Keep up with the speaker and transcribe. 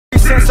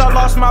since I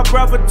lost my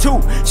brother too,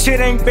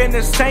 shit ain't been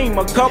the same.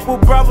 A couple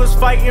brothers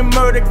fighting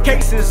murder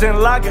cases and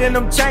locked in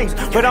them chains,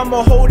 but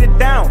I'ma hold it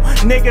down.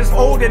 Niggas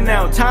older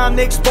now, time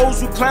to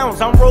expose you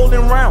clowns. I'm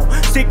rolling round,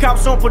 see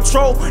cops on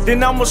patrol,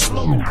 then I'ma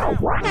slow.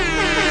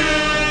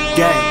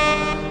 Gang.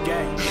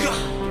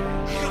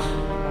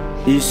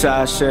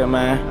 Eastside shit,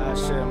 man.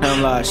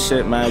 Hemlock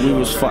shit, man. We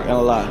was fucking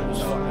alive.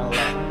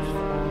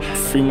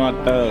 Free my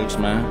thugs,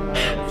 man.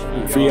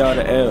 Free all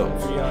the L.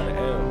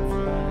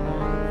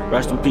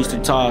 Rest in peace to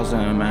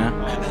Tarzan, man.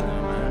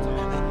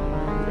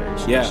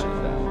 Yeah.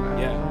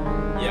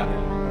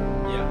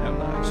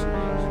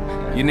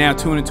 You're now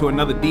tuned into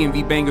another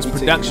DMV Bangers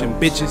production,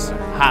 bitches.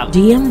 Holla.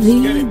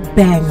 DMV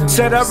Bangers.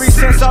 Said ever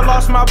since I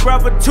lost my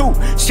brother too,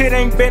 shit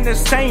ain't been the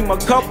same. A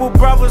couple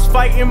brothers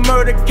fighting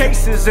murder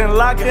cases and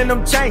locked in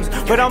them chains,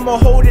 but I'ma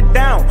hold it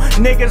down.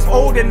 Niggas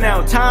older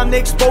now, time to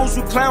expose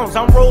you clowns.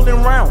 I'm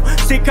rolling round,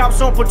 see cops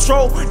on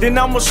patrol, then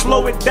I'ma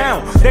slow it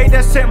down. They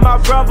that sent my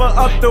brother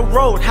up the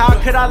road, how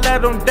could I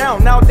let them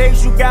down?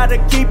 Nowadays you gotta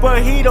keep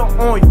a heater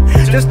on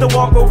you just to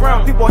walk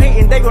around. People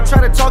hating, they gon'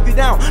 try to talk you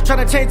down.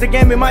 Trying to change the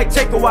game, it might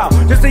take a while.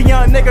 Just a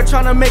young nigga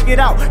trying to make it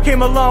out.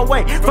 Came a long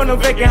way from the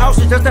vacant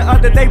houses. Just the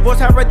other day, boys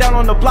had right down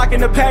on the block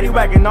in the paddy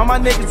wagon. All my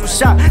niggas was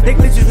shot, they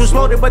glitches was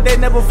loaded, but they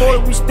never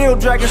voted. We still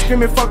dragging,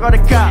 screaming, fuck all the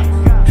cops.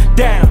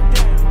 Damn.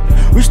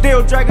 We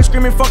still dragging,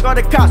 screaming, fuck all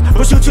the cops.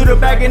 Push you to the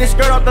back and then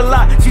skirt off the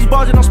lot. These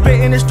bars that I'm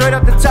spitting it straight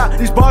off the top.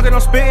 These bars that I'm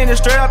spitting it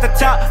straight off the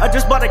top. I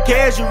just bought a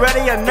Khendrixx, you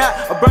ready or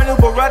not? A brand new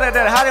Beretta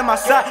that hot in my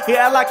sock. He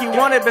act like he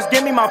wanted, bitch,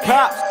 give me my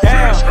props.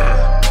 Damn.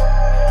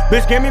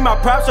 Bitch, give me my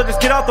props, so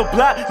just get off the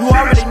block. You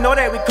already know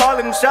that we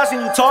calling them shots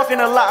and you talking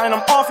a lot, and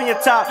I'm off in your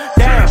top.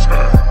 Damn.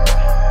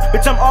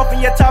 Bitch, I'm off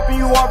in your top and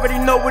you already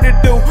know what to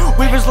do.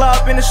 We was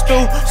live in the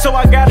stew, so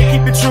I gotta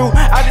keep it true.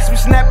 I just be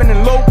snapping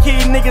and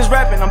low-key niggas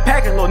rapping. I'm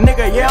packing, little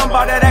nigga, yeah, I'm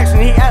about that action.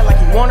 He act like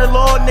he wanted a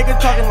little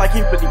nigga talking like he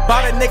really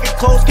bought a nigga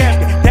closed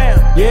casket. Damn,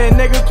 yeah,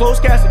 nigga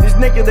closed casket. These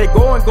niggas, they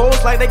going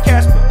ghost like they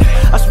casket.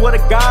 I swear to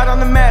God, I'm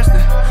the master,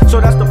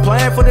 so that's the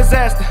plan for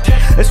disaster.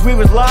 As we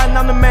was lying,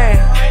 I'm the man.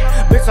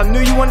 Bitch, I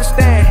knew you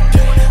understand.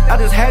 I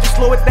just had to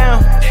slow it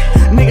down.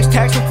 Niggas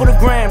taxing for the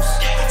grams,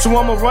 so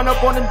I'ma run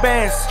up on them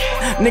bands.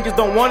 Niggas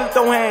don't wanna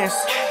throw hands,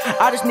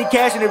 I just need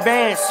cash in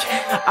advance.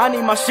 I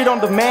need my shit on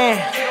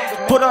demand.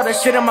 Put all that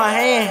shit in my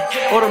hand,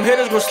 or them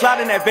hitters gon'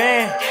 slide in that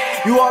van.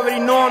 You already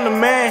know I'm the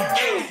man.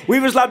 We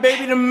was like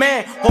baby the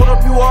man. Hold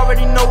up, you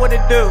already know what to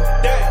do.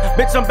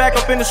 Bitch, I'm back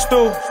up in the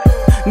stool.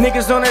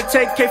 Niggas on that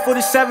take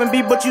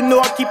K47B, but you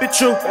know I keep it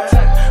true.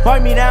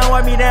 Wipe me down,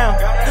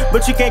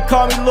 but you can't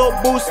call me Lil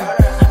Boosie.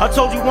 I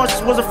told you once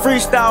this was a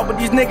freestyle, but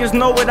these niggas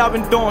know what I've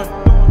been doing.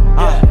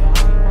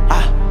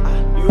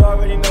 You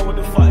already know what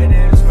the fuck it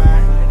is,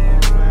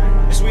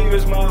 man. It's we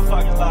was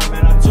motherfucking live,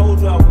 man. I told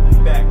you I would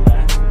be back,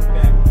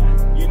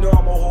 man. You know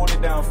I'ma hold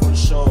it down for the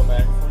show,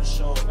 man.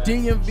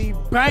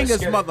 DMV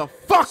Bangers,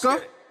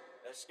 motherfucker.